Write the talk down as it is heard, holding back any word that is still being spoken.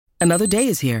Another day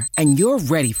is here, and you're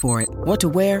ready for it. What to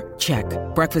wear? Check.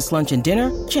 Breakfast, lunch, and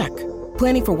dinner? Check.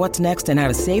 Planning for what's next and how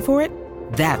to save for it?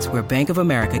 That's where Bank of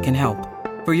America can help.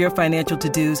 For your financial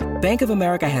to-dos, Bank of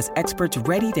America has experts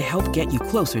ready to help get you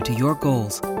closer to your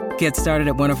goals. Get started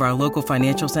at one of our local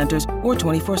financial centers or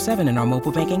 24/7 in our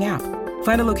mobile banking app.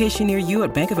 Find a location near you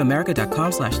at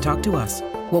bankofamerica.com/talktous.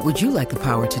 What would you like the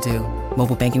power to do?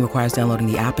 Mobile banking requires downloading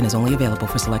the app and is only available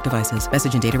for select devices.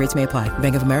 Message and data rates may apply.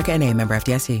 Bank of America N.A., member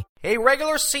FDIC. A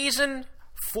regular season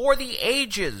for the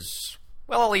ages.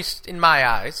 Well, at least in my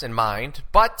eyes and mind.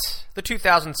 But the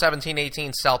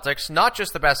 2017-18 Celtics, not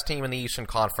just the best team in the Eastern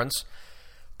Conference,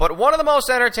 but one of the most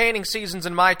entertaining seasons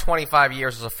in my 25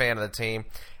 years as a fan of the team.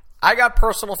 I got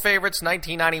personal favorites,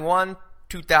 1991,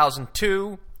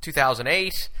 2002,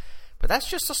 2008, but that's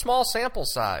just a small sample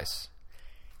size.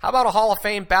 How about a Hall of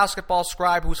Fame basketball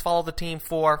scribe who's followed the team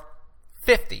for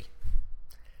 50?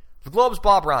 The Globe's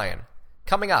Bob Ryan.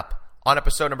 Coming up on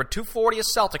episode number 240 of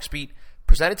Celtics Beat,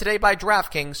 presented today by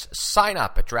DraftKings. Sign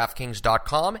up at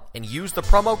DraftKings.com and use the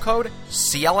promo code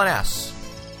CLNS.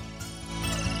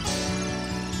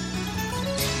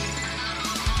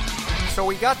 So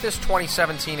we got this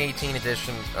 2017-18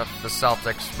 edition of the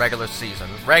Celtics regular season.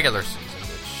 It's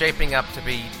shaping up to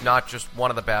be not just one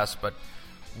of the best, but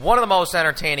one of the most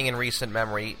entertaining in recent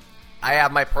memory. I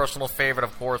have my personal favorite,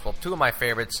 of course. Well, two of my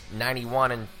favorites,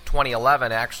 91 and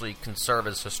 2011, actually can serve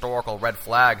as historical red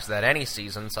flags that any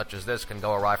season such as this can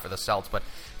go awry for the Celts. But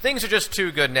things are just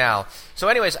too good now. So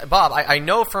anyways, Bob, I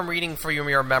know from reading for you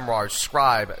your memoirs,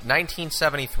 Scribe,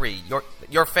 1973,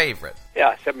 your favorite.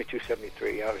 Yeah, 72,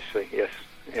 73, obviously, yes.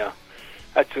 Yeah,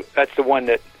 that's the one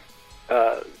that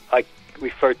I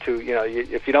refer to. You know,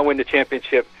 if you don't win the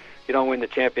championship, you don't win the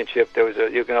championship.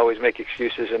 You can always make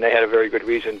excuses, and they had a very good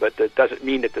reason, but that doesn't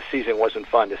mean that the season wasn't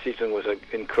fun. The season was a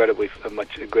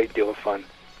great deal of fun.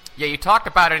 Yeah, you talked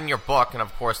about it in your book, and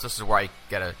of course, this is where I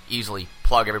get to easily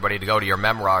plug everybody to go to your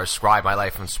memoirs, Scribe My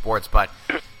Life in Sports, but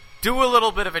do a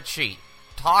little bit of a cheat.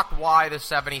 Talk why the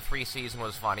 73 season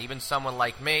was fun. Even someone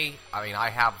like me, I mean,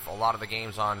 I have a lot of the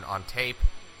games on tape.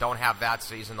 Don't have that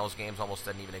season. Those games almost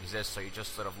didn't even exist, so you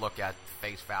just sort of look at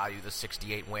face value, the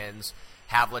 68 wins.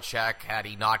 Havlicek, had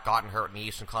he not gotten hurt in the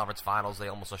Eastern Conference Finals, they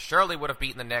almost assuredly would have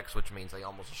beaten the Knicks, which means they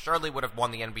almost assuredly would have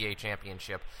won the NBA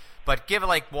championship. But give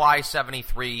it why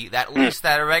 73, that at least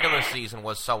that regular season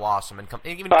was so awesome. And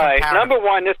even number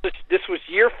one, this was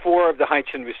year 4 of the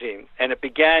Heinsohn regime, and it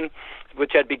began,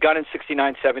 which had begun in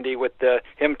 69-70 with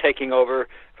him taking over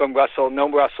from Russell,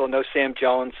 no Sam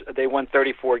Jones. They won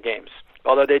 34 games.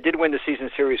 Although they did win the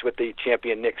season series with the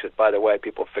champion Knicks, by the way,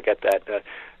 people forget that.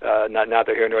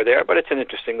 Neither here nor there, but it's an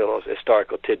interesting little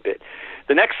historical tidbit.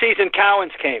 The next season,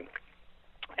 Cowens came,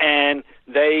 and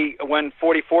they won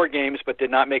 44 games but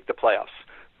did not make the playoffs.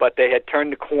 But they had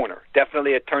turned the corner.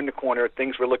 Definitely had turned the corner.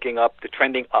 Things were looking up,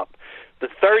 trending up. The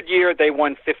third year, they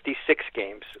won 56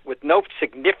 games with no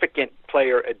significant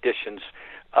player additions,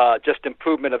 just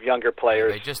improvement of younger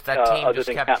players. That team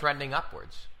just kept trending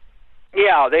upwards.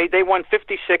 Yeah, they won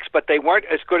 56, but they weren't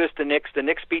as good as the Knicks. The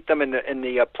Knicks beat them in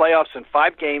the playoffs in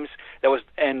 5 games.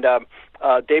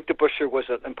 Dave DeBusschere was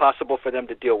impossible for them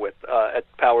to deal with at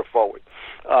power forward,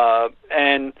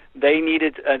 and they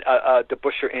needed a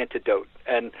DeBusschere antidote.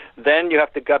 And then you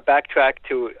have to backtrack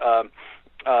to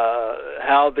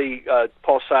how the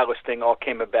Paul Silas thing all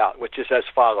came about, which is as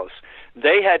follows.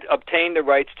 They had obtained the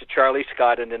rights to Charlie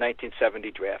Scott in the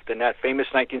 1970 draft. In that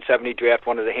famous 1970 draft,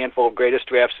 one of the handful of greatest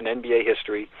drafts in NBA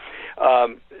history,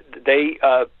 they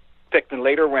picked in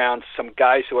later rounds some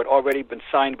guys who had already been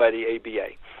signed by the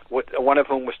ABA, one of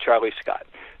whom was Charlie Scott.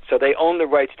 So they owned the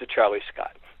rights to Charlie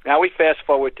Scott. Now we fast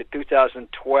forward to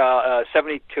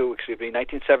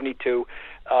 1972.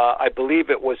 I believe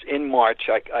it was in March.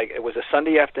 It was a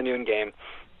Sunday afternoon game,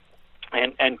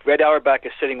 and Red Auerbach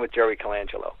is sitting with Jerry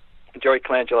Colangelo. Jerry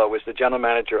Colangelo was the general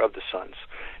manager of the Suns.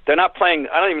 They're not playing.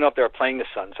 I don't even know if they were playing the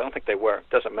Suns. I don't think they were. It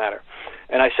doesn't matter.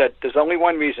 And I said, there's only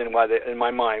one reason in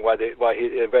my mind why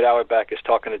Red Auerbach is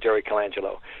talking to Jerry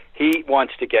Colangelo. He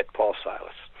wants to get Paul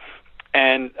Silas,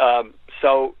 and and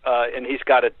he's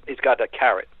got a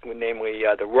carrot, namely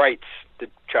the rights to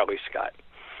Charlie Scott.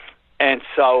 And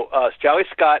so Charlie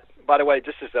Scott, by the way,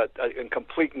 this is a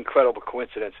complete incredible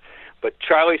coincidence, but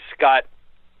Charlie Scott's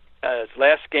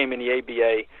last game in the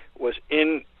ABA was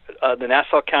in the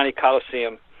Nassau County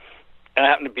Coliseum, and I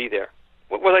happened to be there.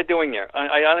 What was I doing there?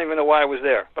 I don't even know why I was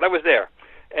there, but I was there.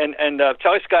 And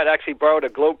Charlie Scott actually borrowed a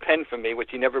Globe pen from me, which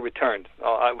he never returned.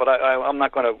 But I'm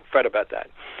not going to fret about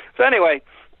that. So anyway,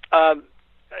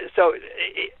 so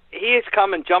he has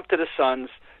come and jumped to the Suns,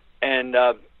 and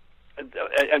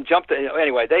and jumped.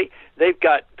 Anyway, they've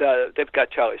got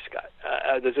Charlie Scott.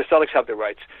 The Celtics have the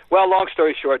rights. Well, long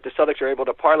story short, the Celtics are able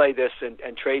to parlay this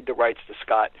and trade the rights to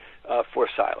Scott for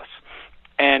Silas,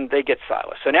 and they get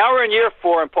Silas. So now we're in year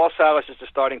 4, and Paul Silas is the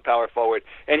starting power forward,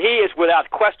 and he is without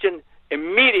question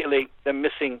immediately the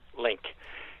missing link.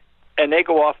 And they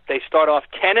go off. They start off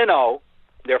 10-0.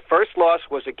 Their first loss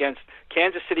was against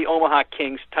Kansas City Omaha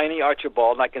Kings, Tiny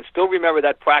Archibald, and I can still remember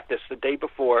that practice the day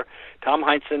before. Tom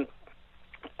Heinsohn,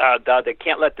 they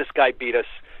can't let this guy beat us.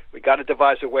 We got to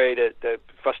devise a way to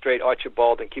frustrate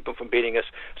Archibald and keep him from beating us.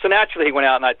 So naturally he went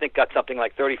out and I think got something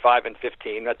like 35 and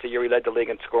 15. That's the year he led the league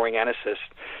in scoring and assists.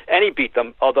 And he beat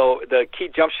them, although the key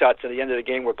jump shots at the end of the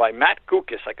game were by Matt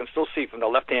Gukas. I can still see from the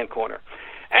left-hand corner.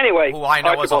 Anyway, who I know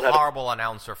Archibald was a horrible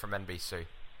announcer from NBC.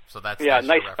 So that's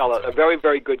nice fellow, a very,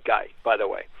 very good guy, by the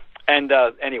way. And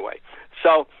anyway,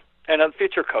 so, and a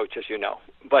future coach, as you know,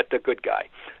 but a good guy.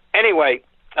 Anyway,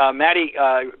 Matty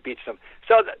beats them.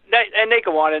 So they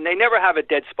go on, and they never have a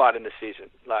dead spot in the season,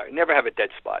 Larry. Never have a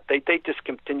dead spot. They just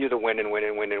continue to win and win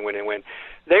and win and win and win.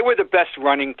 They were the best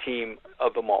running team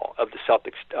of them all, of the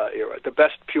Celtics era, the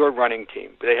best pure running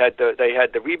team. They had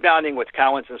the rebounding with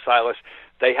Cowens and Silas.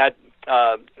 They had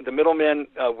the middlemen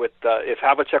with if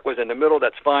Havlicek was in the middle,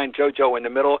 that's fine. JoJo in the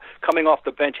middle. Coming off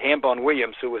the bench, Hambone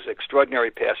Williams, who was an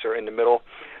extraordinary passer in the middle.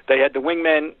 They had the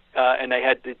wingmen, and they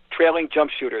had the trailing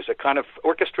jump shooters, a kind of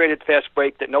orchestrated fast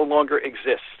break that no longer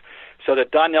exists. So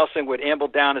that Don Nelson would amble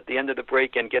down at the end of the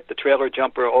break and get the trailer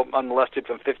jumper unmolested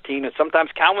from 15, and sometimes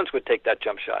Cowens would take that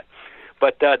jump shot.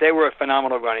 But they were a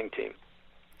phenomenal running team.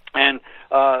 And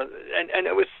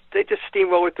it was, they just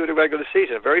steamrolled through the regular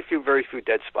season. Very few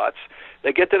dead spots.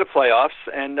 They get to the playoffs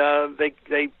and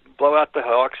they blow out the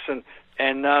Hawks and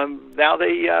now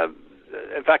they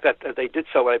in fact they did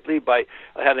so I believe by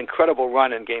had an incredible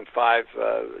run in Game 5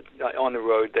 on the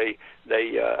road. They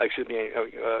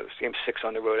Game 6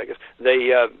 on the road I guess.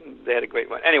 They had a great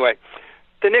run. Anyway,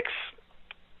 the Knicks.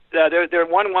 They're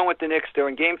 1-1 with the Knicks. They're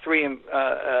in Game 3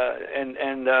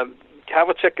 and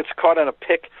Havlicek gets caught on a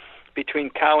pick between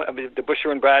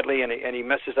DeBusschere and Bradley, and he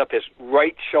messes up his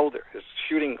right shoulder, his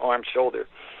shooting arm shoulder.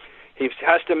 He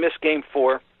has to miss Game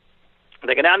 4.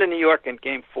 They go down to New York in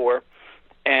Game 4,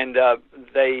 and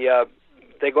they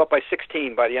go up by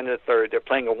 16 by the end of the third. They're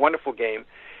playing a wonderful game.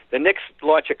 The Knicks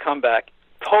launch a comeback,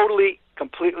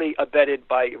 completely abetted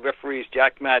by referees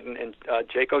Jack Madden and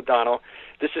Jake O'Donnell.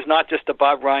 This is not just a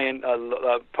Bob Ryan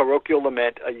parochial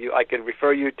lament. I can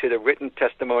refer you to the written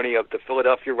testimony of the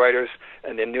Philadelphia writers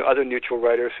and the other neutral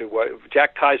writers.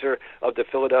 Jack Kaiser of the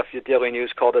Philadelphia Daily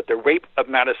News called it the rape of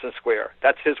Madison Square.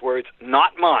 That's his words,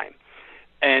 not mine.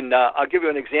 And I'll give you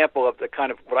an example of the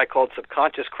kind of what I called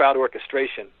subconscious crowd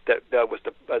orchestration that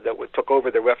took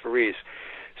over the referees.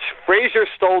 Frazier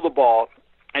stole the ball,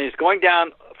 and he's going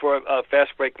down for a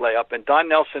fast break layup, and Don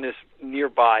Nelson is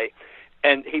nearby,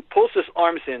 and he pulls his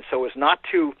arms in so as not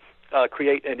to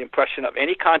create an impression of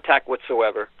any contact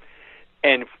whatsoever,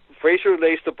 and Frazier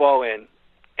lays the ball in,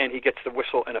 and he gets the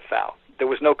whistle and a foul. There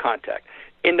was no contact.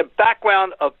 In the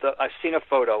background of I've seen a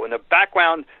photo, in the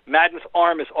background, Madden's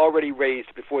arm is already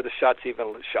raised before the shot's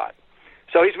even shot.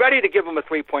 So he's ready to give him a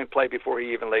three-point play before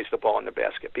he even lays the ball in the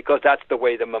basket, because that's the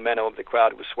way the momentum of the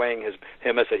crowd was swaying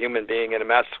him as a human being in a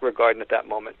Madison Square Garden at that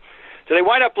moment. So they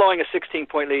wind up blowing a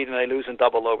 16-point lead, and they lose in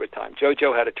double overtime.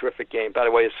 JoJo had a terrific game. By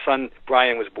the way, his son,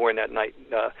 Brian, was born that night,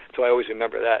 so I always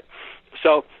remember that.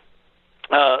 So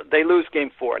they lose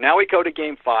Game 4. Now we go to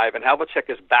Game 5, and Havlicek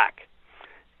is back.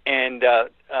 And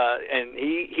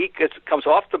he comes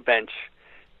off the bench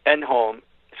and home,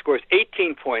 scores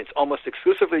 18 points, almost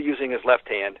exclusively using his left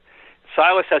hand.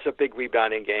 Silas has a big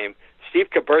rebounding game. Steve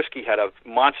Kaburski had a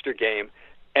monster game,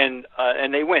 and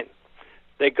they win.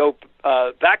 They go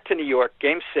back to New York,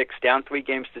 Game 6, down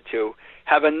 3-2,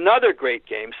 have another great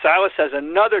game. Silas has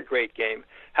another great game.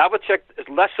 Havlicek is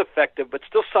less effective, but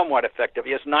still somewhat effective.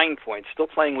 He has 9 points, still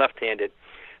playing left-handed.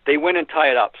 They win and tie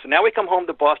it up. So now we come home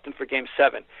to Boston for Game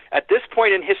 7. At this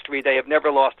point in history, they have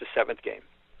never lost a seventh game,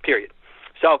 period.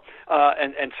 So,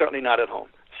 and certainly not at home.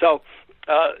 So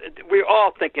we're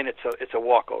all thinking it's a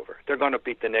walkover. They're going to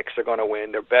beat the Knicks. They're going to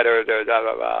win. They're better. They're blah,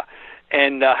 blah, blah.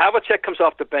 And Havlicek comes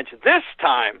off the bench. This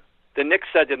time, the Knicks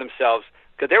said to themselves,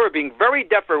 because they were being very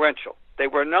deferential, they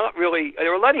were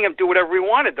letting him do whatever he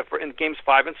wanted in Games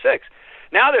 5 and 6.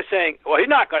 Now they're saying, well, we're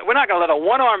not going to let a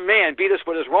one-armed man beat us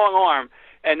with his wrong arm.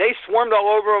 And they swarmed all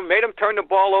over him, made him turn the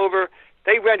ball over.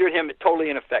 They rendered him totally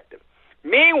ineffective.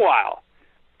 Meanwhile,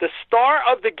 the star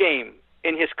of the game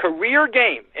in his career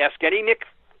game, ask any Knick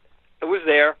who was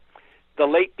there, the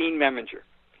late Dean Meminger.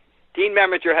 Dean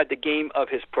Meminger had the game of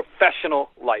his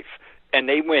professional life. and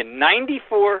they win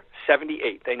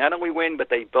 94-78. They not only win, but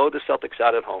they blow the Celtics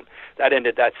out at home. That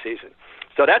ended that season.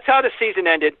 So that's how the season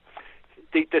ended.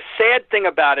 The sad thing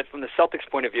about it from the Celtics'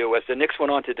 point of view was the Knicks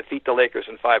went on to defeat the Lakers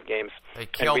in 5 games. They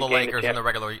killed the Lakers in the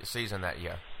regular season that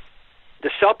year. The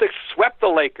Celtics swept the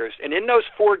Lakers, and in those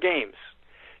 4 games,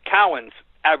 Cowens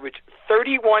averaged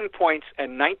 31 points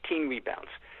and 19 rebounds.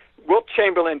 Wilt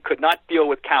Chamberlain could not deal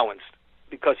with Cowens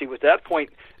because he was at that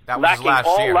point lacking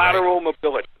all lateral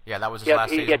mobility. Yeah, that was his last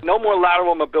season. He had no more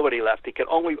lateral mobility left. He could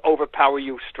only overpower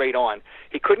you straight on.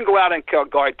 He couldn't go out and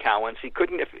guard Cowens. He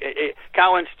couldn't.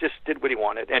 Cowens just did what he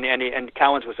wanted, and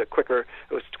Cowens was quick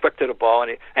to the ball,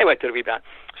 and anyway to the rebound.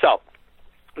 So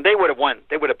they would have won.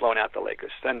 They would have blown out the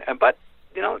Lakers. But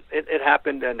it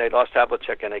happened, and they lost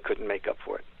Havlicek, and they couldn't make up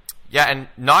for it. Yeah, and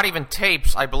not even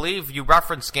tapes. I believe you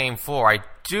referenced Game 4. I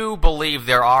do believe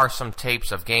there are some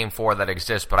tapes of Game 4 that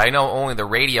exist, but I know only the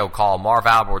radio call, Marv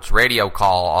Albert's radio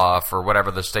call for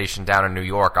whatever the station down in New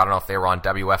York. I don't know if they were on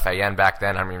WFAN back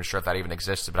then. I'm not even sure if that even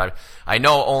existed, but I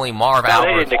know only Marv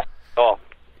Albert.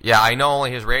 Yeah, I know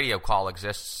only his radio call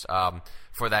exists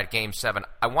for that Game 7.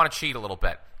 I want to cheat a little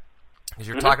bit. Because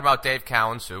you're talking about Dave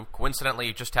Cowens, who coincidentally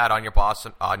you just had on your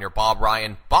Bob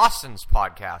Ryan Boston's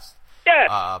podcast.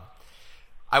 Yeah.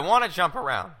 I want to jump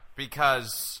around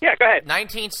because go ahead.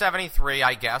 1973,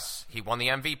 I guess, he won the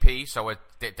MVP, so it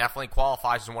definitely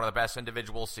qualifies as one of the best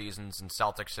individual seasons in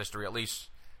Celtics history, at least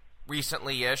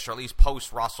recently-ish, or at least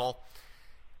post-Russell.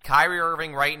 Kyrie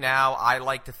Irving right now, I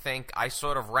like to think I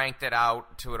sort of ranked it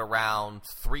out to it around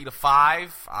 3 to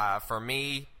 5. For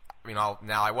me, now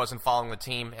I wasn't following the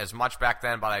team as much back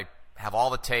then, but I have all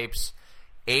the tapes.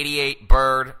 88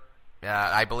 Bird.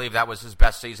 I believe that was his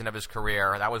best season of his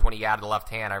career. That was when he added the left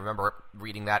hand. I remember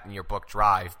reading that in your book,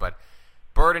 Drive. But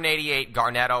Bird in 88,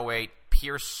 Garnett 08,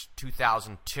 Pierce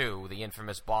 2002, the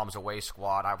infamous Bombs Away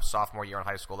squad. I was sophomore year in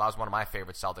high school. That was one of my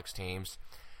favorite Celtics teams.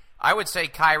 I would say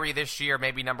Kyrie this year,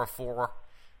 maybe number 4.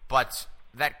 But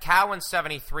that Cowens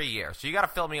 73 year. So you got to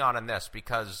fill me on this,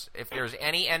 because if there's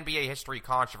any NBA history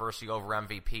controversy over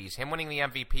MVPs, him winning the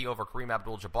MVP over Kareem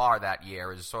Abdul-Jabbar that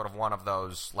year is sort of one of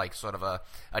those, like sort of a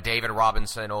David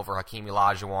Robinson over Hakeem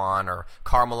Olajuwon, or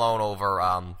Karl Malone over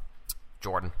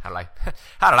Jordan. How did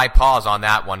I pause on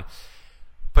that one?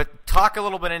 But talk a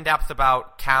little bit in depth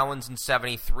about Cowens in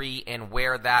 73 and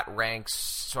where that ranks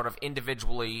sort of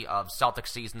individually of Celtic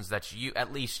seasons that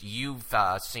you've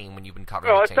seen when you've been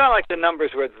covering the team. It's not like the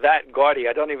numbers were that gaudy.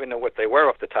 I don't even know what they were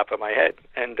off the top of my head.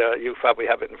 And you probably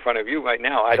have it in front of you right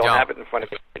now. I don't have it in front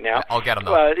of me right now. I'll get them,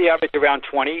 though. He averaged around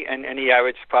 20, and he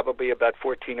averaged probably about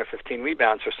 14 or 15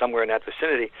 rebounds or somewhere in that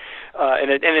vicinity. In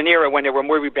an era when there were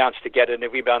more rebounds to get, and the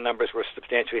rebound numbers were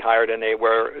substantially higher than they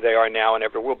are now and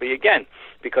ever will be again.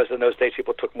 Because in those days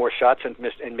people took more shots and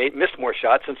missed more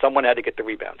shots, and someone had to get the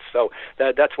rebounds. So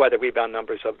that's why the rebound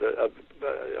numbers of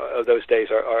those days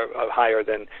are higher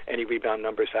than any rebound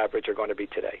numbers average are going to be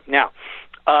today. Now,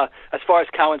 as far as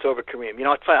Cowens over Kareem,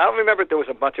 it's funny. I don't remember if there was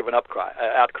a bunch of an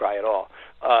outcry at all.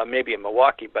 Maybe in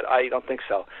Milwaukee, but I don't think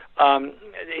so.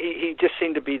 He just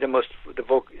seemed to be the most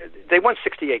They won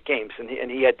 68 games, and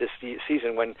he had this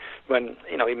season when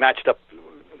he matched up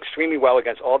extremely well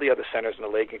against all the other centers in the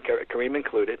league, Kareem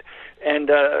included. And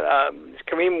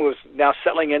Kareem was now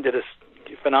settling into this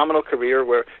phenomenal career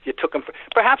where you took him.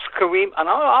 Perhaps Kareem, and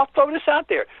I'll throw this out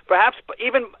there. Perhaps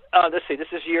even let's see,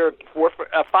 this is year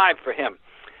 5 for him.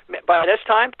 By this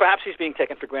time, perhaps he's being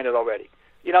taken for granted already.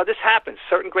 This happens.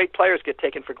 Certain great players get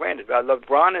taken for granted.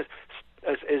 LeBron is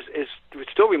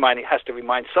still has to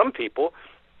remind some people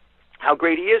how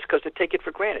great he is because they take it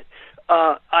for granted.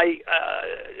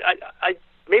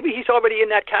 Maybe he's already in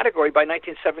that category by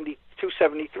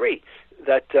 1972-73,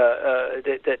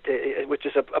 which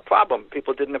is a problem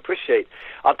people didn't appreciate.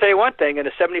 I'll tell you one thing, in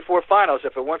the 74 finals,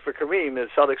 if it weren't for Kareem, the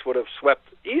Celtics would have swept.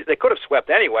 They could have swept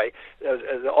anyway.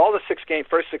 All the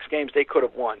first 6 games they could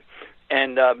have won.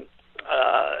 And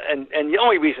the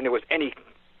only reason there was any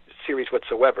series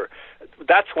whatsoever,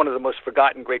 that's one of the most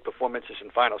forgotten great performances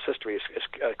in finals history is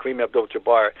Kareem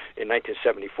Abdul-Jabbar in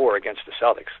 1974 against the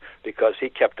Celtics, because he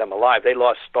kept them alive. They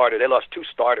lost 2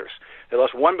 starters. They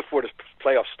lost one before the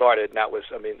playoffs started, and that was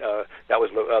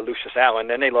Lucius Allen.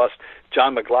 Then they lost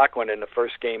John McLaughlin in the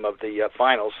first game of the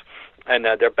finals. And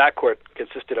their backcourt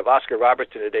consisted of Oscar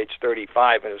Robertson at age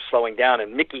 35 and was slowing down,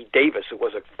 and Mickey Davis, who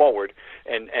was a forward,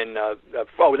 and they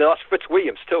lost Fritz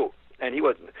Williams too, and he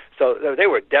wasn't. So they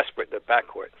were desperate, the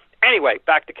backcourt. Anyway,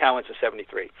 back to Cowens in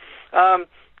 '73.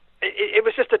 It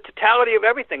was just a totality of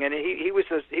everything, and he was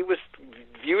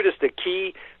viewed as the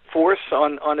key force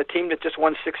on a team that just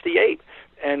won 68.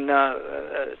 And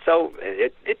so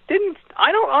it didn't.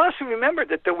 I don't honestly remember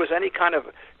that there was any kind of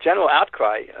general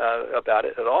outcry about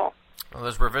it at all. Well,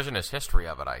 there's revisionist history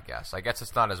of it, I guess. I guess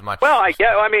it's not as much. Well,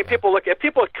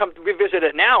 people come revisit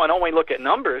it now and only look at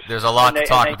numbers. There's a lot to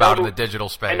talk about in the digital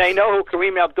space, and they know who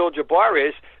Kareem Abdul-Jabbar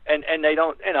is, and they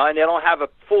don't, and they don't have a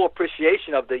full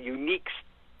appreciation of the unique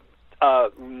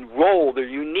role, the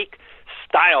unique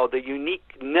style, the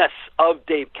uniqueness of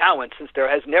Dave Cowan, since there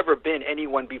has never been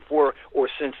anyone before or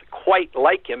since quite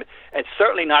like him, and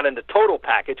certainly not in the total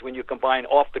package when you combine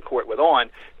off the court with on.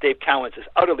 Dave Cowan's is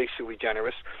utterly sui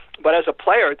generis. But as a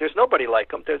player, there's nobody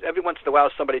like him. Every once in a while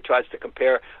somebody tries to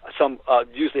compare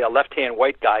usually a left-hand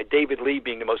white guy, David Lee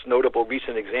being the most notable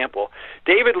recent example.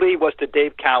 David Lee was to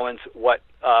Dave Cowan's what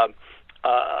a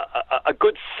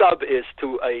good sub is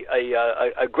to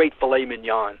a great filet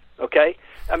mignon. Okay,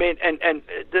 I mean, and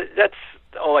that's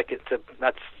all I could.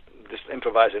 That's just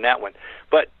improvising that one.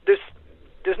 But there's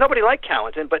nobody like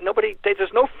Cowens, but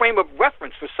there's no frame of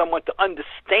reference for someone to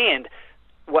understand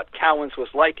what Cowens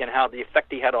was like and how the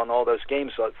effect he had on all those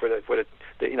games for the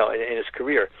in his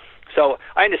career. So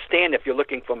I understand if you're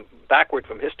looking backward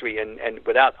from history and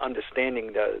without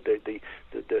understanding the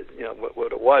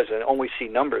what it was and only see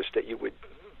numbers that you would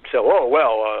say,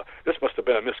 this must have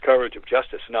been a miscarriage of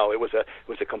justice. No, it was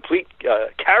a complete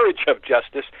carriage of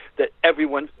justice that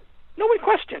nobody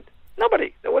questioned.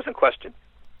 There wasn't question.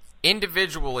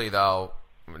 Individually, though,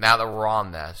 now that we're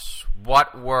on this,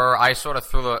 I sort of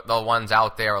threw the ones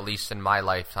out there, at least in my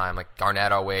lifetime, like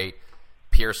Garnett 08,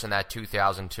 Pearson that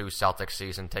 2002 Celtics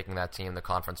season, taking that team in the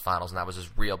conference finals, and that was his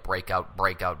real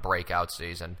breakout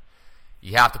season.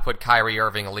 You have to put Kyrie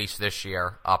Irving, at least this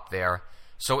year, up there.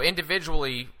 So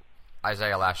individually,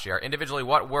 Isaiah last year,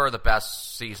 what were the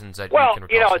best seasons that you can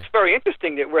recall? Well, it's very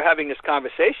interesting that we're having this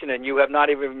conversation, and you have not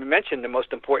even mentioned the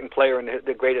most important player and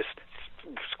the greatest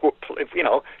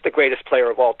player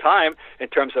of all time in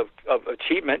terms of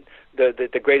achievement,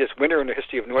 the greatest winner in the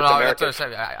history of North America. That's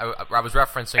what I was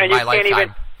referencing my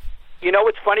lifetime.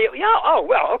 What's funny?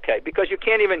 Okay, because you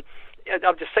can't even.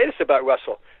 I'll just say this about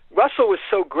Russell. Russell was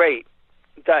so great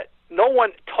that no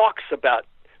one talks about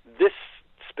this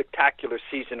spectacular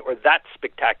season or that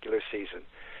spectacular season.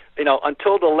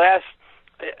 Until the last.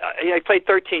 He played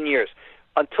 13 years.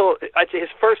 Until I'd say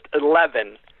his first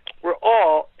 11 were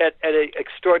all at an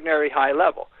extraordinary high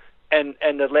level. And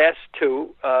the last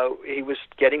two, he was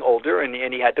getting older, and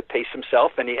he had to pace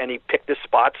himself, and he picked his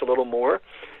spots a little more.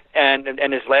 And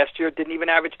his last year didn't even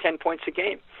average 10 points a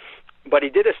game. But he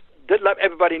did let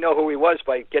everybody know who he was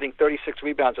by getting 36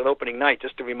 rebounds on opening night,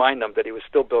 just to remind them that he was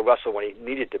still Bill Russell when he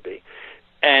needed to be.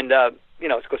 And, of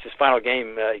course, his final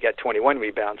game, he got 21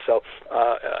 rebounds. So,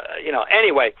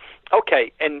 anyway,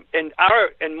 okay. In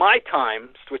my time,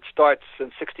 which starts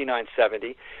in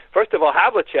 69-70, first of all,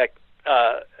 Havlicek,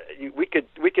 we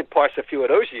could parse a few of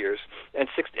those years. And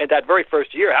that very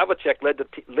first year, Havlicek led the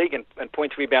league in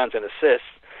points, rebounds, and assists,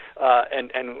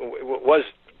 and was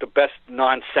the best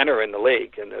non-center in the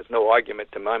league, and there's no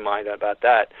argument to my mind about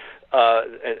that.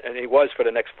 And he was for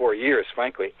the next 4 years,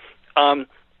 frankly.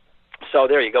 So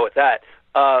there you go with that.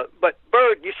 But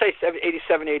Bird, you say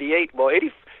 87, 88. Well,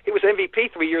 he was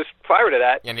MVP 3 years prior to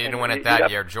that. And he didn't win it that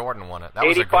year. Jordan won it. That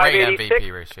was a great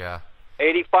MVP race, yeah.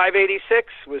 85,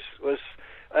 86 was do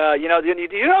you know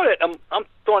that, I'm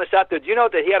throwing this out there, do you know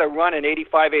that he had a run in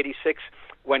 85, 86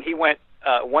 when he went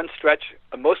one stretch,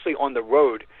 mostly on the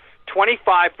road,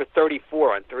 25 for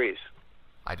 34 on threes?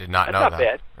 I did not know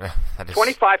that. That's not bad.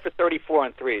 25 for 34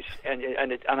 on threes, and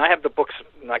I have the books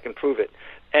and I can prove it.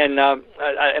 And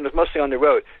it was mostly on the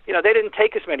road. They didn't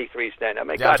take as many threes then. I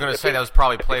mean, I was going to say that was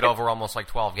probably played over almost like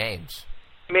 12 games.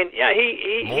 I mean, yeah,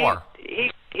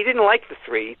 he didn't like the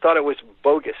three. He thought it was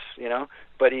bogus,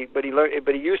 But he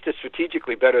used it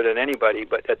strategically better than anybody.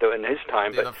 But in his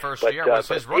time, the first year was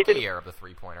his rookie year of the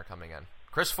three-pointer coming in.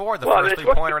 Chris Ford, the first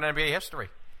three-pointer in NBA history.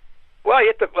 Well,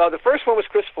 the first one was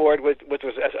Chris Ford, which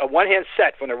was a one-hand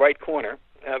set from the right corner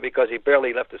because he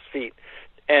barely left his feet,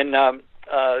 and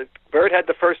Bird had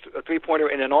the first three-pointer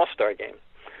in an All-Star game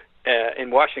in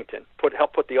Washington.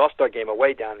 Helped put the All-Star game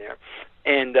away down there,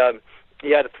 and he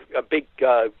had a big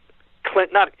it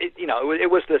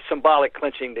was the symbolic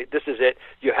clinching. This is it.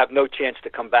 You have no chance to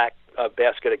come back.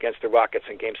 Basket against the Rockets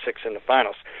in Game 6 in the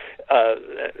finals.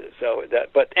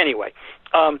 But anyway,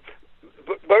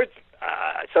 Bird.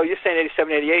 So you're saying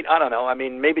 87, 88? I don't know. I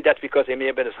mean, maybe that's because he may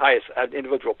have been his highest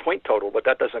individual point total, but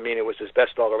that doesn't mean it was his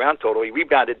best all-around total. He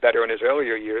rebounded better in his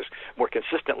earlier years, more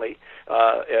consistently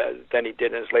than he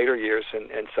did in his later years,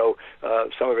 and so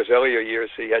some of his earlier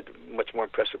years he had much more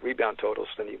impressive rebound totals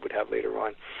than he would have later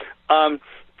on.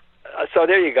 So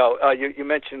there you go. You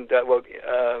mentioned.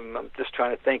 I'm just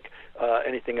trying to think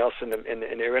anything else in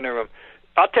the interim.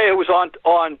 I'll tell you, it was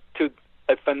on to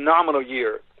a phenomenal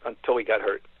year until he got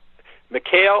hurt.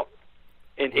 McHale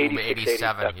in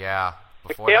 87, yeah.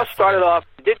 McHale started off.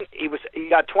 He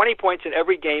got 20 points in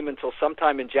every game until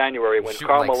sometime in January when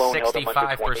Karl Malone held him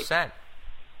under 20. 65%.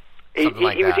 He's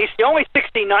the only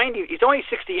 60-90. He's only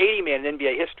 60-80 man in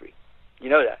NBA history. You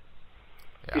know that.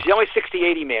 Yeah. He's the only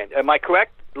 60-80 man. Am I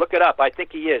correct? Look it up. I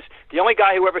think he is. The only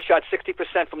guy who ever shot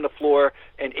 60% from the floor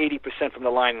and 80% from the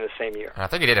line in the same year. And I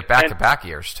think he did it back-to-back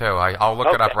years, too. I'll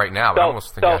look it up right now. But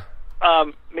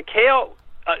McHale,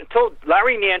 until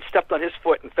Larry Nance stepped on his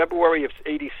foot in February of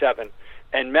 87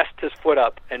 and messed his foot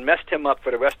up and messed him up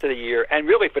for the rest of the year and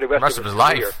really for the rest of his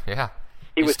life. Career. Yeah.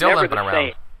 He was never the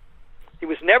same. He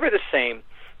was never the same.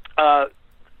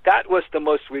 That was the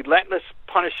most relentless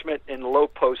punishment in low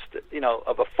post,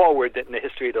 of a forward in the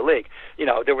history of the league.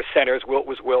 There were centers. Wilt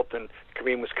was Wilt and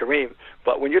Kareem was Kareem.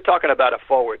 But when you're talking about a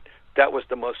forward, that was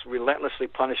the most relentlessly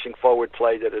punishing forward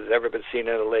play that has ever been seen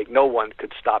in the league. No one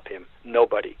could stop him.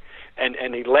 Nobody.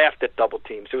 And he laughed at double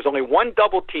teams. There was only one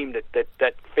double team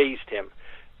that fazed him,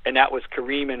 and that was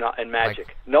Kareem and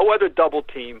Magic. No other double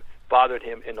team bothered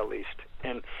him in the least.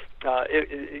 And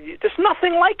there's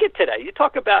nothing like it today. You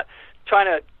talk about trying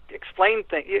to explain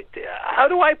things. How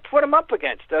do I put him up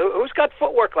against? Who's got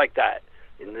footwork like that?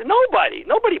 Nobody.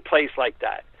 Nobody plays like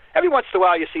that. Every once in a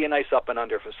while, you see a nice up and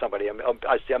under from somebody.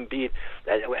 Embiid,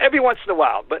 every once in a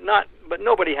while, but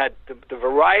nobody had the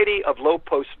variety of low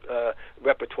post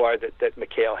repertoire that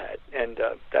McHale had, and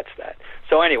that's that.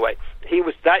 So anyway,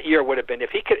 that year would have been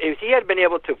if he had been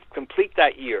able to complete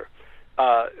that year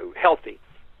healthy,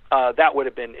 that would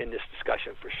have been in this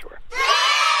discussion for sure.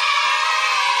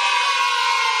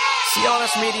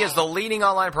 CLNS Media is the leading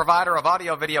online provider of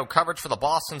audio-video coverage for the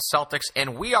Boston Celtics,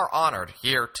 and we are honored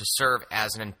here to serve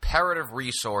as an imperative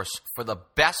resource for the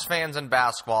best fans in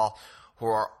basketball who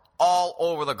are all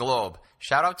over the globe.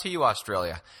 Shout out to you,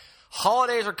 Australia.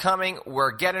 Holidays are coming.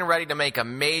 We're getting ready to make a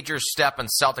major step in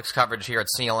Celtics coverage here at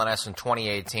CLNS in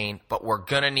 2018, but we're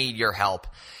going to need your help.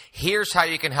 Here's how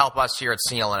you can help us here at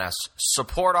CLNS.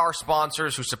 Support our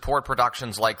sponsors who support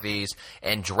productions like these,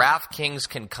 and DraftKings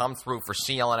can come through for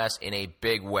CLNS in a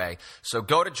big way. So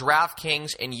go to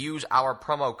DraftKings and use our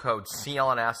promo code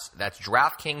CLNS. That's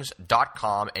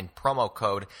DraftKings.com and promo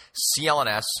code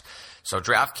CLNS. So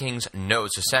DraftKings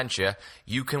knows to send you.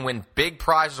 You can win big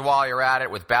prizes while you're at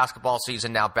it with basketball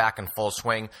season now back in full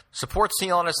swing. Support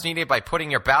CLNS Media by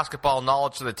putting your basketball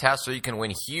knowledge to the test so you can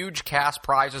win huge cash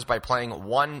prizes by playing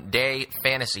one-day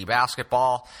fantasy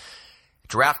basketball.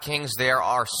 DraftKings, there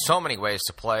are so many ways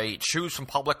to play. Choose from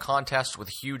public contests with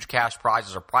huge cash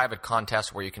prizes or private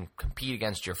contests where you can compete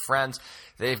against your friends.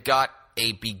 They've got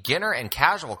a beginner and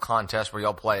casual contest where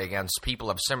you'll play against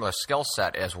people of similar skill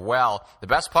set as well. The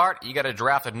best part, you got to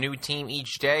draft a new team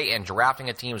each day, and drafting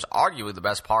a team is arguably the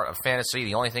best part of fantasy.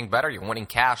 The only thing better, you're winning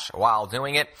cash while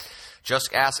doing it.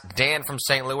 Just ask Dan from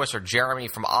St. Louis or Jeremy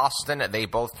from Austin. They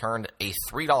both turned a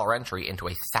 $3 entry into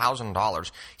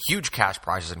 $1,000. Huge cash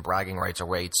prizes and bragging rights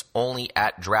awaits only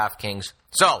at DraftKings.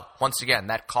 So, once again,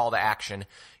 that call to action.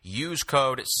 Use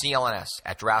code CLNS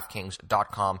at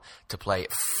DraftKings.com to play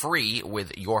free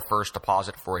with your first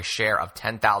deposit for a share of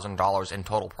 $10,000 in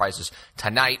total prizes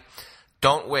tonight.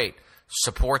 Don't wait.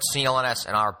 Support CLNS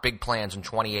and our big plans in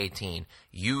 2018.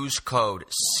 Use code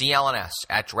CLNS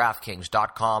at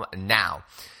DraftKings.com now.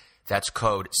 That's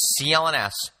code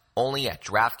CLNS only at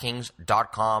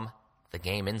DraftKings.com. The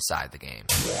game inside the game.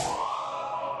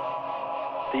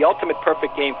 The ultimate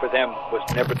perfect game for them was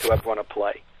never to have run a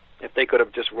play. If they could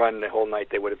have just run the whole night,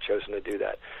 they would have chosen to do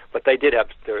that. But they did have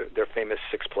their famous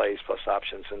 6 plays plus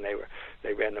options, and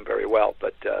they ran them very well.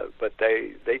 But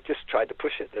they just tried to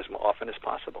push it as often as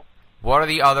possible. What are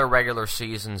the other regular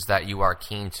seasons that you are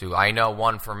keen to? I know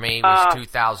one for me was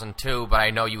 2002, but I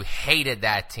know you hated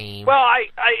that team. Well, I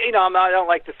don't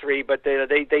like the 3, but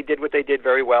they did what they did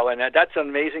very well, and that's an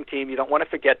amazing team. You don't want to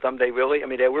forget them. They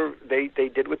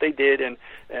did what they did, and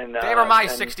they were my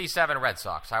 '67 Red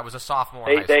Sox. I was a sophomore.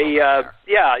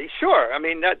 Yeah, sure. I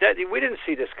mean, that we didn't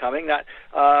see this coming.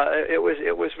 It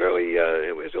was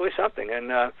really something,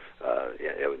 and I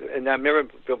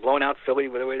remember blowing out Philly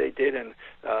the way they did, and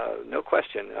no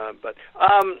question. I'm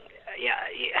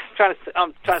trying to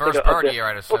think of first year,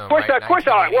 I'd assume. Well,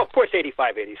 of course,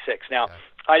 85, 86. Now, yeah.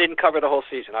 I didn't cover the whole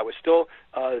season. I was still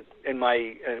in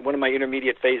one of my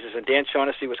intermediate phases, and Dan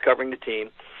Shaughnessy was covering the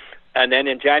team. And then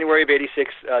in January of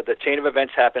 86, the chain of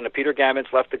events happened. Peter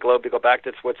Gammons left the Globe to go back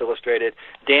to Sports Illustrated.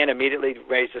 Dan immediately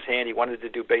raised his hand. He wanted to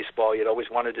do baseball. He had always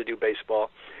wanted to do baseball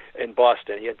in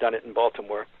Boston. He had done it in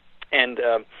Baltimore. And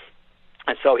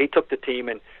And so he took the team,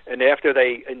 and after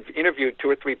they interviewed 2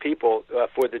 or 3 people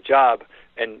for the job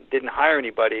and didn't hire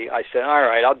anybody, I said, all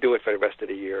right, I'll do it for the rest of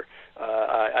the year.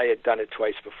 I had done it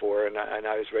twice before, and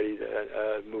I was ready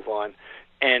to move on.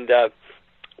 And,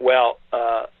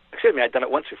 excuse me, I'd done it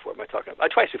once before. Am I talking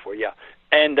about? Twice before, yeah.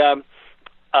 And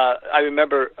I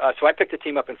remember, so I picked the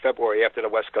team up in February after the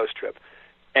West Coast trip.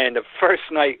 And the first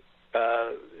night,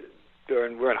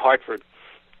 we're in Hartford,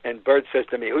 and Bird says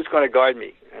to me, "Who's going to guard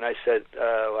me?" And I said,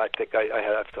 "I think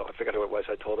I forgot who it was."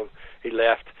 I told him. He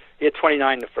laughed. He had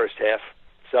 29 in the first half.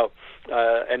 So,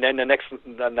 and then the next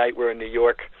night we're in New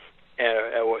York.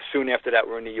 Or soon after that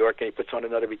we're in New York, and he puts on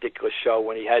another ridiculous show.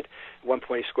 When he had at one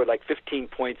point, he scored like 15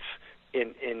 points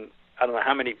in I don't know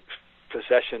how many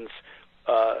possessions,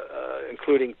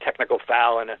 including technical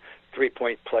foul and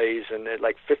 3-point plays, and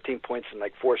like 15 points and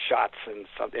like 4 shots and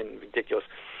something ridiculous.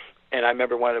 And I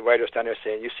remember one of the writers down there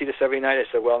saying, "You see this every night?" I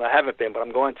said, "Well, I haven't been, but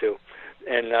I'm going to."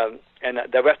 And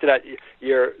the rest of that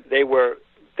year, they were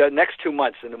the next 2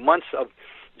 months, in the months of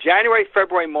January,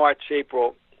 February, March,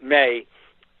 April, May.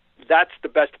 That's the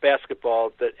best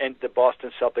basketball that the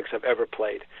Boston Celtics have ever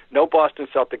played. No Boston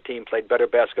Celtic team played better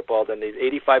basketball than the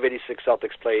 85-86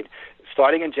 Celtics played,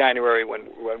 starting in January when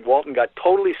Walton got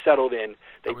totally settled in.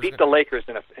 They beat the Lakers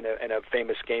in a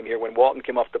famous game here when Walton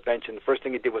came off the bench, and the first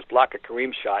thing he did was block a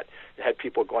Kareem shot that had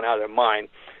people going out of their mind.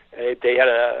 They had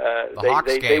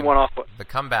they went off the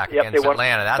comeback against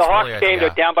Atlanta. That's the Hawks really game.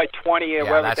 They're down by 20 or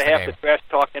whatever. They have the trash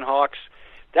talking Hawks.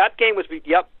 That game was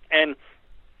and.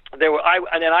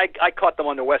 I caught them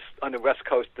on the West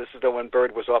Coast. This is the when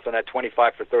Bird was off on that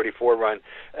 25 for 34 run,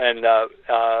 and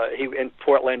he in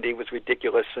Portland he was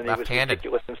ridiculous, and he was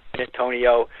ridiculous in San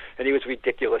Antonio, and he was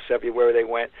ridiculous everywhere they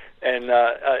went, and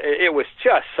it was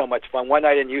just so much fun. One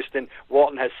night in Houston,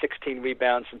 Walton has 16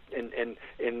 rebounds in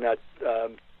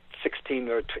 16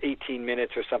 or 18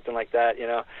 minutes or something like that.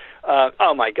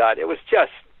 Oh my God, it was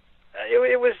just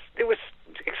it was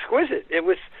exquisite. It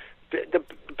was the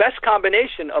best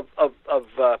combination of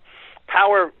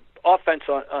power offense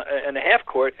in the half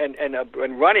court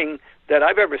and running that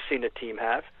I've ever seen a team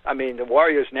have. I mean, the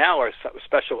Warriors now are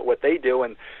special at what they do,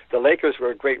 and the Lakers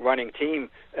were a great running team,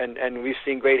 and we've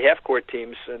seen great half court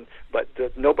teams, but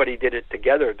nobody did it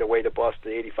together the way the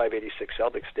 85-86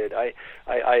 Celtics did. I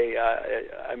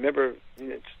remember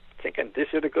thinking,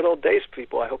 these are the good old days,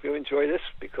 people. I hope you enjoy this,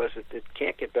 because it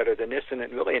can't get better than this, and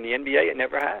really in the NBA it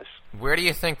never has. Where do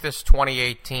you think this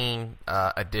 2018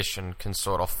 edition can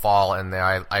sort of fall in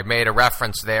there? I made a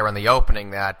reference there in the opening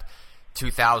that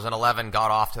 2011 got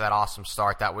off to that awesome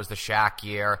start. That was the Shaq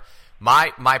year.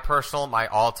 My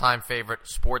all-time favorite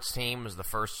sports team was the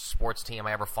first sports team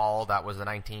I ever followed. That was the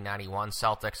 1991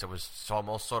 Celtics. It was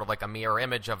almost sort of like a mirror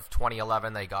image of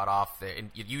 2011. They got off.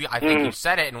 I think you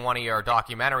said it in one of your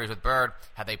documentaries with Bird.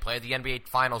 Had they played the NBA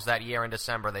Finals that year in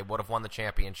December, they would have won the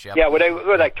championship. Yeah, they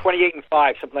were like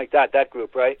 28-5, something like that. That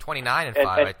group, right? 29-5,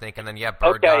 I think. And then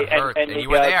Bird got hurt, and you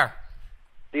were there.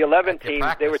 The 11 teams,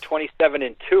 they were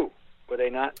 27-2. Were they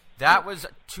not? That was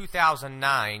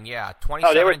 2009, yeah.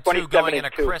 27-2 going into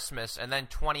Christmas, and then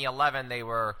 2011 they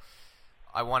were,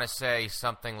 I want to say,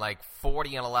 something like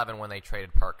 40-11 when they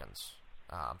traded Perkins.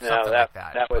 Something like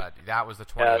that. That was the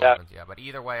 2011, yeah. But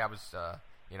either way, I was,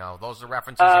 those are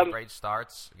references of great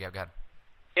starts. Yeah, go ahead.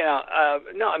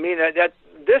 No, I mean,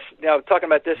 talking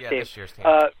about this team, this year's team.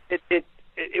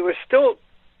 It was still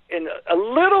in a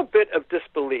little bit of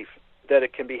disbelief that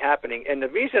it can be happening, and the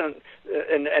reason,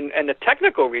 and the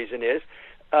technical reason is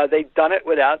they've done it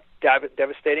without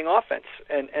devastating offense,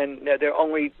 and they're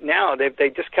only now they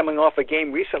just coming off a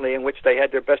game recently in which they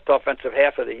had their best offensive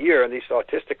half of the year, at least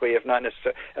statistically, if not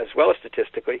as well as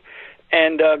statistically,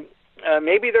 and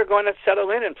maybe they're going to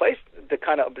settle in and play the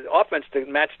kind of offense to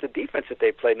match the defense that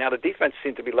they played. Now the defense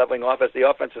seems to be leveling off as the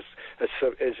offense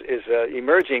is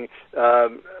emerging.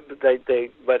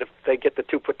 But if they get the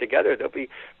two put together, they'll be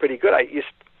pretty good. I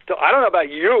don't know about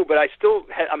you, but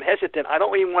I'm hesitant. I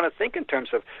don't even want to think in terms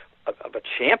of a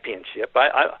championship.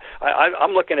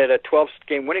 I'm looking at a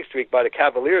 12-game winning streak by the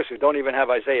Cavaliers, who don't even have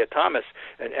Isaiah Thomas,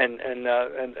 and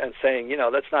saying,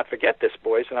 let's not forget this,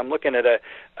 boys. And I'm looking at a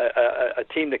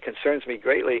team that concerns me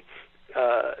greatly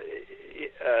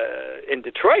in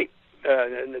Detroit.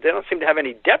 They don't seem to have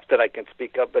any depth that I can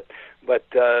speak of, but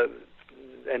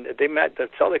and the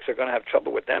Celtics are going to have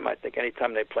trouble with them, I think,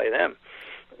 anytime they play them.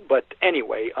 But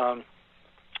anyway.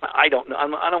 I don't know.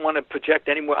 I don't want to project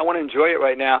anymore. I want to enjoy it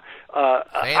right now.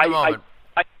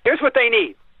 Here's what they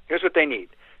need.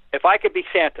 If I could be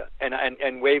Santa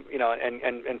and wave,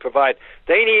 and provide,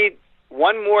 they need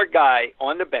one more guy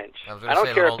on the bench. I don't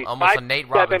care if he's almost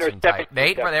 5'7" or 7 type.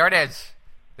 Nate, there it is.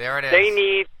 There it is. They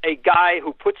need a guy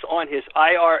who puts on his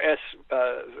IRS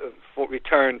for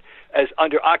return as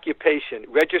under occupation,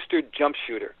 registered jump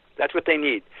shooter. That's what they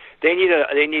need. They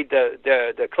need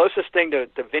the closest thing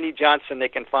to Vinnie Johnson they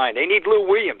can find. They need Lou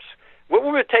Williams. What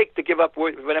would it take to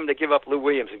for them to give up Lou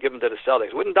Williams and give him to the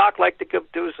Celtics? Wouldn't Doc like to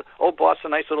do his old boss a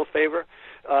nice little favor?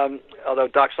 Although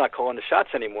Doc's not calling the shots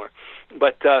anymore.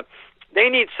 But they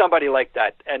need somebody like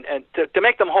that and to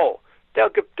make them whole.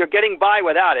 They're getting by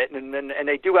without it, and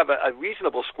they do have a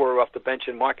reasonable scorer off the bench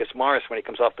in Marcus Morris when he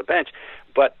comes off the bench.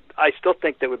 But I still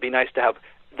think that would be nice to have.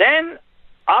 Then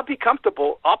I'll be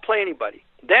comfortable. I'll play anybody.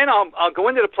 Then I'll go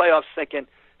into the playoffs thinking,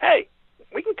 hey,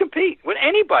 we can compete with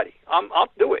anybody. I'll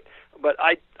do it. But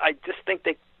I just think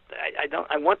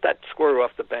I want that scorer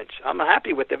off the bench. I'm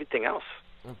happy with everything else.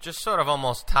 Just sort of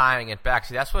almost tying it back.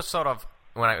 See, that's what sort of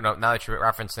now that you're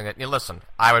referencing it. Listen,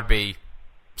 I would be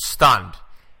stunned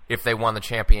if they won the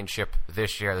championship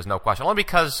this year. There's no question. Only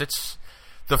because it's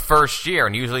the first year,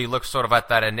 and usually you look sort of at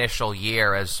that initial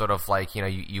year as sort of like,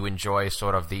 you enjoy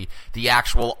sort of the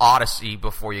actual odyssey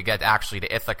before you get actually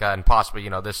to Ithaca, and possibly,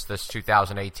 this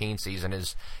 2018 season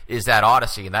is that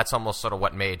odyssey, and that's almost sort of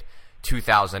what made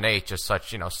 2008 just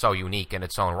such, so unique in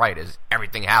its own right, is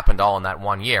everything happened all in that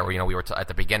one year. We were at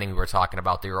the beginning, we were talking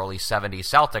about the early 70s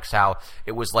Celtics, how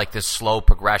it was like this slow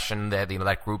progression that,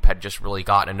 that group had just really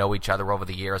gotten to know each other over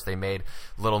the years. They made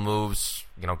little moves,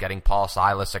 getting Paul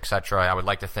Silas, etc. I would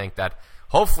like to think that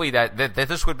hopefully that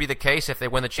this would be the case if they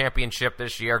win the championship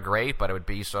this year. Great, but it would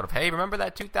be sort of, hey, remember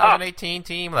that 2018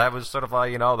 team? That was sort of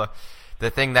the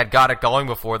thing that got it going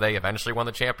before they eventually won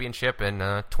the championship in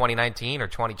 2019 or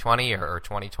 2020 or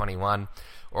 2021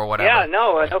 or whatever. Yeah,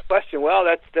 no question. Well,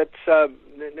 that's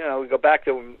we go back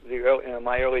to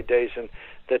my early days, and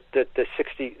the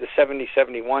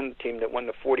 70-71 team that won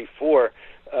the 44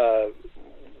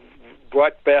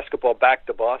 brought basketball back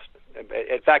to Boston.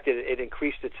 In fact, it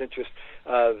increased its interest.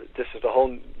 This is the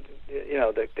whole,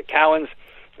 the Cowens.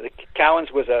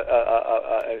 Cowens was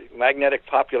a magnetic,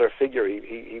 popular figure.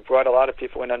 He brought a lot of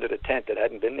people in under the tent that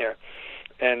hadn't been there,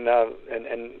 and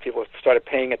people started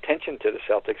paying attention to the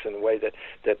Celtics in a way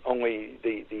that only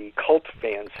the cult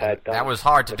fans had done. That was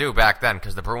hard to do back then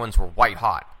because the Bruins were white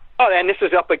hot. Oh, and this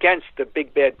was up against the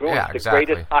big bad Bruins, exactly. The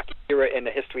greatest hockey era in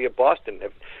the history of Boston.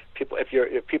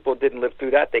 If people didn't live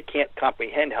through that, they can't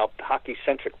comprehend how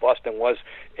hockey-centric Boston was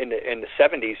in the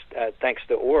 70s, thanks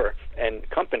to Orr and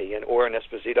company, and Orr and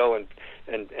Esposito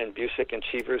and Busick and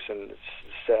Cheevers and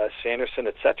Sanderson,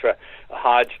 etc.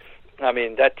 Hodge. I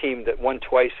mean, that team that won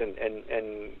twice and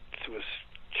was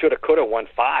shoulda, coulda won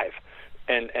 5.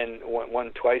 And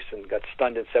won twice and got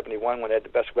stunned in 71 when they had the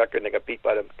best record, and they got beat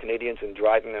by the Canadians in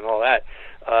Dryden and all that.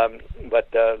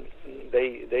 But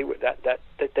they were that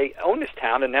they owned this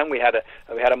town, and then we had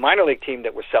a minor league team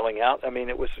that was selling out. I mean,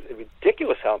 it was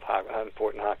ridiculous how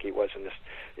important hockey was in this,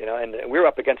 And we were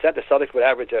up against that. The Celtics would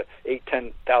average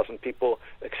 8,000-10,000 people,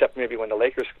 except maybe when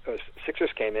the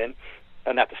Sixers came in.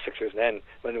 Not the Sixers then,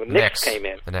 when the Knicks came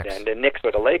in. And the Knicks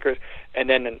were the Lakers. And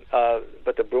then,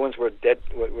 but the Bruins were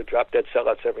drop dead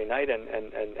sellouts every night, and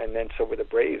then so were the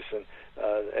Braves. And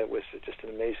it was just an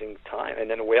amazing time. And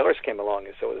then the Whalers came along,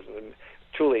 and so it was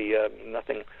truly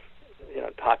nothing.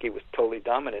 Hockey was totally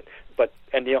dominant. But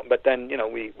then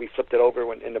we flipped it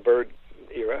over in the Bird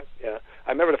era. I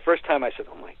remember the first time I said,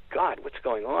 "Oh my God, what's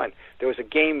going on?" There was a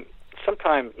game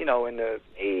sometime, in the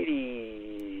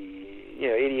 80,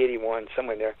 81,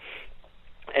 somewhere in there,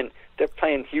 and they're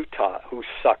playing Utah, who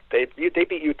sucked. They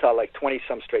beat Utah like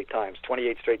 20-some straight times,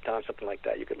 28 straight times, something like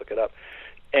that. You could look it up.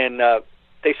 And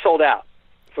they sold out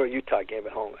for a Utah game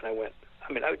at home. And I went,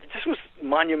 this was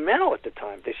monumental at the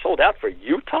time. They sold out for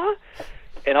Utah?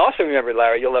 And I also remember,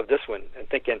 Larry, you'll love this one, and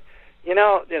thinking,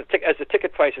 as the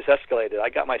ticket prices escalated, I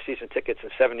got my season tickets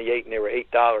in 78, and they were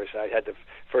 $8. And I had the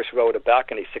first row of the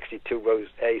balcony, 62 rows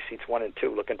A, seats 1 and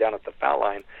 2, looking down at the foul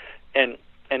line. And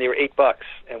they were $8.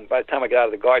 And by the time I got out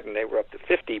of the Garden, they were up to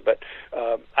 50. But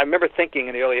I remember thinking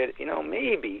in the early,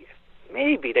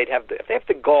 maybe they'd have if they have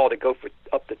the gall to go for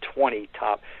up to 20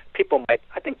 top.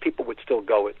 I think people would still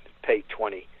go and pay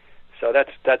 20. So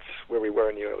that's where we were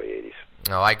in the early 80s.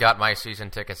 No, I got my season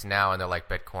tickets now, and they're like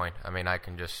Bitcoin. I mean, I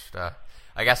can just,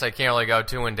 I guess I can't really go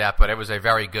too in depth, but it was a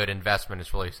very good investment.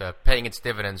 It's really paying its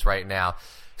dividends right now.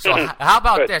 So how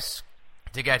about this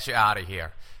to get you out of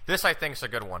here? This, I think, is a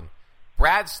good one.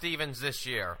 Brad Stevens this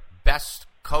year, best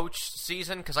coach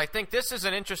season? Because I think this is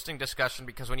an interesting discussion,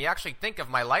 because when you actually think of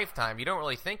my lifetime, you don't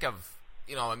really think of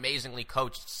amazingly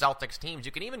coached Celtics teams.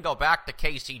 You can even go back to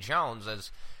Casey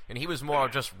Jones and he was more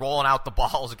just rolling out the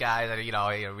balls guy that,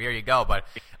 here you go. But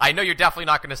I know you're definitely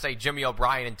not going to say Jimmy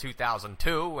O'Brien in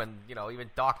 2002, and,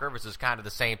 even Doc Rivers is kind of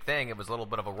the same thing. It was a little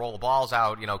bit of a roll balls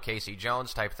out, Casey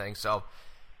Jones type thing. So,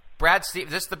 Brad, Steve,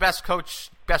 is this the best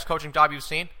coaching job you've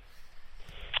seen?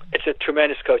 It's a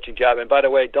tremendous coaching job. And by the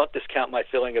way, don't discount my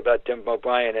feeling about Jim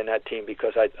O'Brien and that team,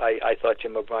 because I thought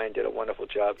Jim O'Brien did a wonderful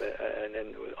job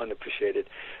and was unappreciated.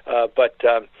 But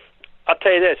I'll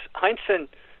tell you this, Heinsohn,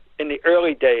 in the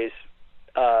early days,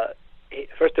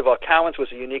 first of all, Cowens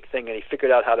was a unique thing, and he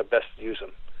figured out how to best use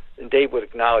him. And Dave would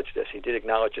acknowledge this. He did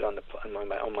acknowledge it on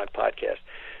my podcast.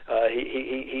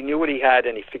 He knew what he had,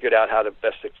 and he figured out how to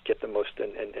best get the most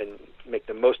and make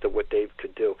the most of what Dave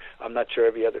could do. I'm not sure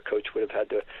every other coach would have had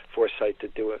the foresight to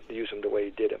use him the way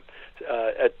he did him.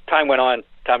 As time went on,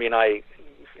 Tommy and I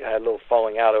had a little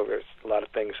falling out over a lot of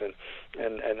things,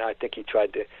 and I think he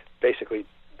tried to basically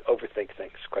overthink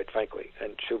things, quite frankly.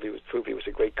 And proved he was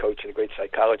a great coach and a great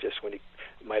psychologist when he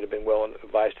might have been well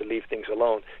advised to leave things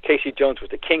alone. Casey Jones was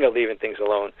the king of leaving things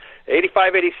alone.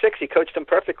 85-86, he coached them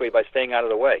perfectly by staying out of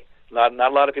the way. Not a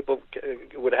lot of people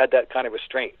would have had that kind of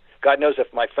restraint. God knows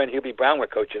if my friend Hubie Brown were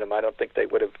coaching him, I don't think he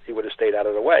would have stayed out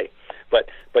of the way. But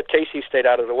Casey stayed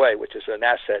out of the way, which is an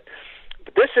asset.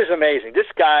 But this is amazing. This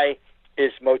guy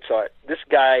is Mozart. This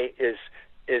guy is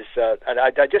and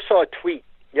I just saw a tweet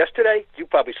yesterday. You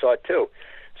probably saw it too.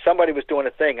 Somebody was doing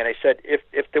a thing, and they said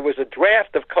if there was a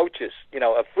draft of coaches,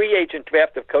 a free agent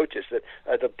draft of coaches, that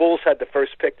the Bulls had the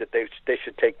first pick, that they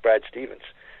should take Brad Stevens.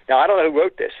 Now, I don't know who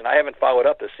wrote this, and I haven't followed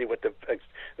up to see what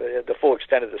the full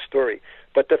extent of the story.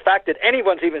 But the fact that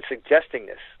anyone's even suggesting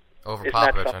this over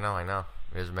Popovich, I know,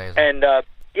 it is amazing. And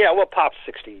Pop's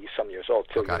 60-some years old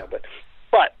too, okay.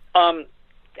 But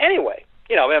anyway,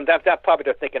 and that probably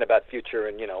they're thinking about future,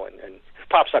 and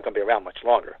Pop's not going to be around much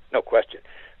longer, no question.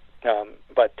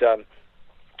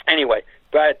 Anyway,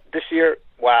 Brad, this year,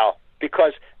 wow,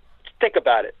 because think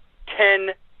about it,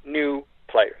 10 new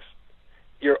players.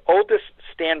 Your oldest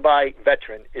standby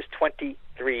veteran is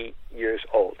 23 years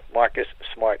old. Marcus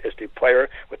Smart is the player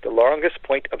with the longest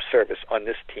point of service on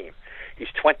this team. He's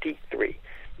 23.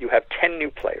 You have 10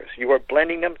 new players. You are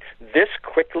blending them this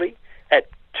quickly at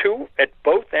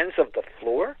both ends of the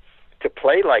floor to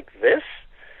play like this.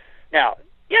 Now,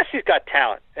 yes, he's got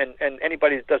talent, and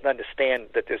anybody that doesn't understand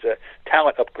that there's a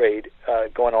talent upgrade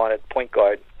going on at point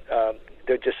guard,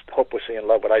 they're just hopelessly in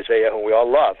love with Isaiah, who we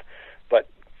all love. But,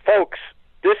 folks,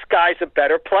 this guy's a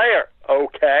better player,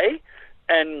 okay?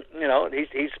 And,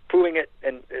 he's proving it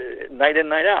night in,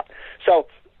 night out. So,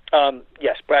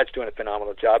 yes, Brad's doing a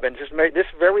phenomenal job, and this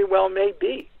very well may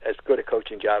be as good a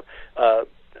coaching job.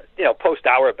 Post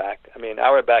Auerbach. I mean,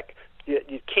 Auerbach,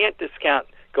 you can't discount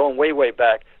going way, way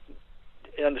back,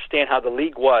 understand how the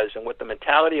league was and what the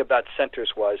mentality about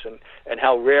centers was, and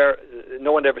how rare,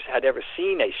 no one had ever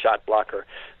seen a shot blocker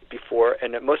before,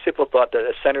 and that most people thought that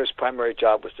a center's primary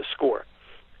job was to score.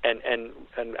 And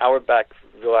Auerbach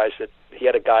realized that he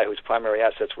had a guy whose primary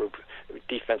assets were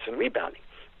defense and rebounding,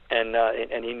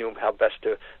 and he knew how best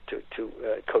to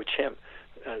coach him.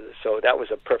 So that was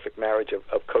a perfect marriage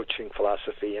of coaching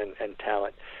philosophy and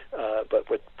talent. But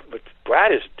what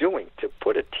Brad is doing to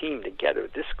put a team together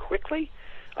this quickly,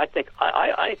 I think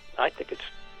it's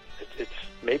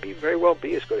maybe very well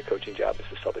be as good a coaching job as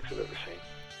the Celtics have ever seen.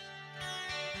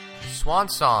 Swan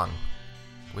Song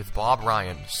with Bob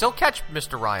Ryan. Still catch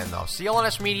Mr. Ryan, though.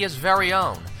 CLNS Media's very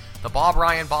own. The Bob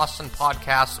Ryan Boston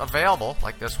podcast, available,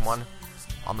 like this one,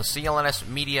 on the CLNS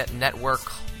Media Network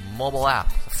mobile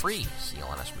app. The free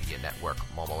CLNS Media Network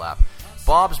mobile app.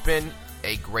 Bob's been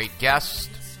a great guest,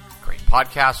 great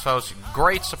podcast host,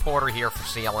 great supporter here for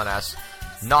CLNS.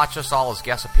 Not just all his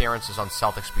guest appearances on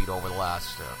Celtics Beat over the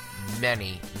last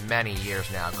many, many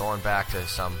years now, going back to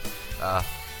some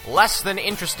less than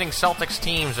interesting Celtics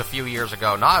teams a few years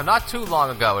ago. Not too long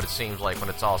ago, it seems like, when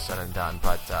it's all said and done.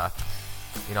 But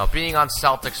being on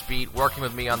Celtics Beat, working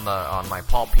with me on my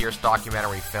Paul Pierce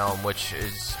documentary film, which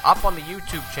is up on the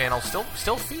YouTube channel,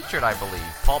 still featured, I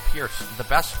believe. Paul Pierce, the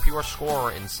best pure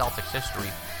scorer in Celtics history.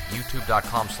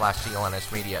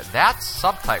 YouTube.com/CLNS Media. That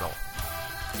subtitle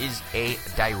is a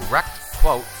direct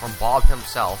quote from Bob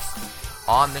himself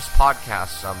on this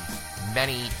podcast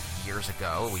many years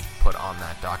ago. We put on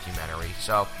that documentary.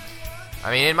 So,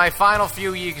 I mean, in my final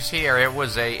few years here, it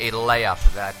was a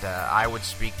layup that I would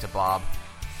speak to Bob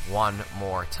one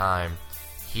more time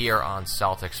here on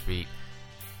Celtics Beat.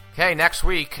 Okay, next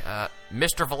week,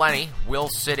 Mr. Valeni will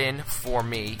sit in for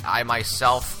me. I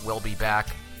myself will be back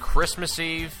Christmas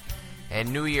Eve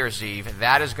and New Year's Eve.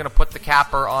 That is going to put the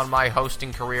capper on my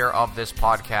hosting career of this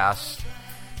podcast.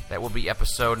 That will be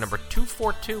episode number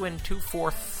 242 and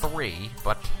 243.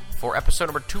 But for episode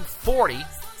number 240, as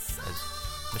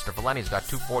Mr. Valenti's got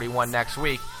 241 next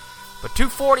week, but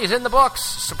 240 is in the books.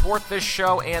 Support this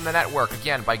show and the network,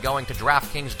 again, by going to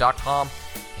DraftKings.com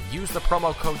and use the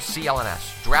promo code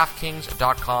CLNS.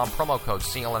 DraftKings.com, promo code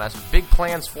CLNS. Big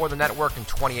plans for the network in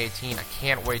 2018. I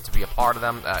can't wait to be a part of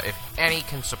them. If any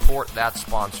can support that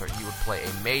sponsor, you would play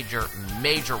a major,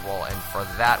 major role, and for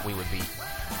that we would be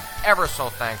ever so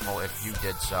thankful if you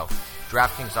did so.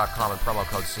 DraftKings.com and promo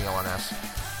code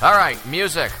CLNS. All right,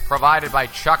 music provided by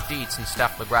Chuck Dietz and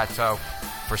Steph Legrateau.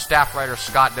 For staff writer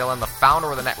Scott Dillon, the founder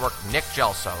of the network, Nick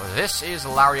Gelso. This is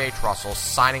Larry H. Russell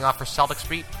signing off for Celtics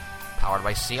Beat, powered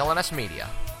by CLNS Media.